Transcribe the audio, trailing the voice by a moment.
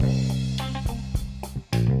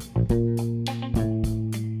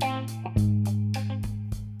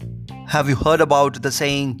Have you heard about the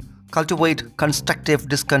saying, cultivate constructive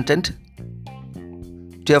discontent?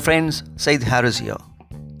 Dear friends, Said Harris here.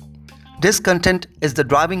 Discontent is the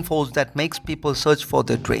driving force that makes people search for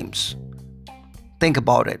their dreams. Think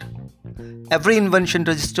about it. Every invention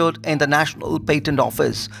registered in the National Patent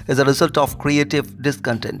Office is a result of creative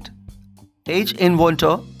discontent. Each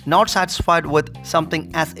inventor, not satisfied with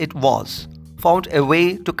something as it was, found a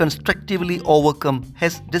way to constructively overcome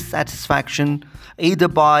his dissatisfaction either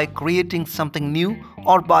by creating something new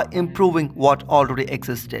or by improving what already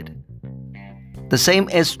existed. The same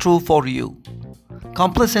is true for you.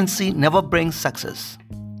 Complacency never brings success.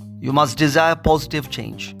 You must desire positive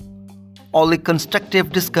change. Only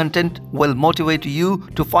constructive discontent will motivate you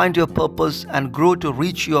to find your purpose and grow to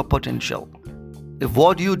reach your potential. If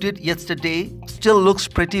what you did yesterday still looks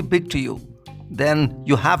pretty big to you, then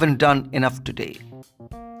you haven't done enough today.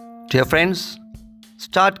 Dear friends,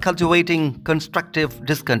 start cultivating constructive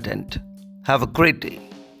discontent. Have a great day.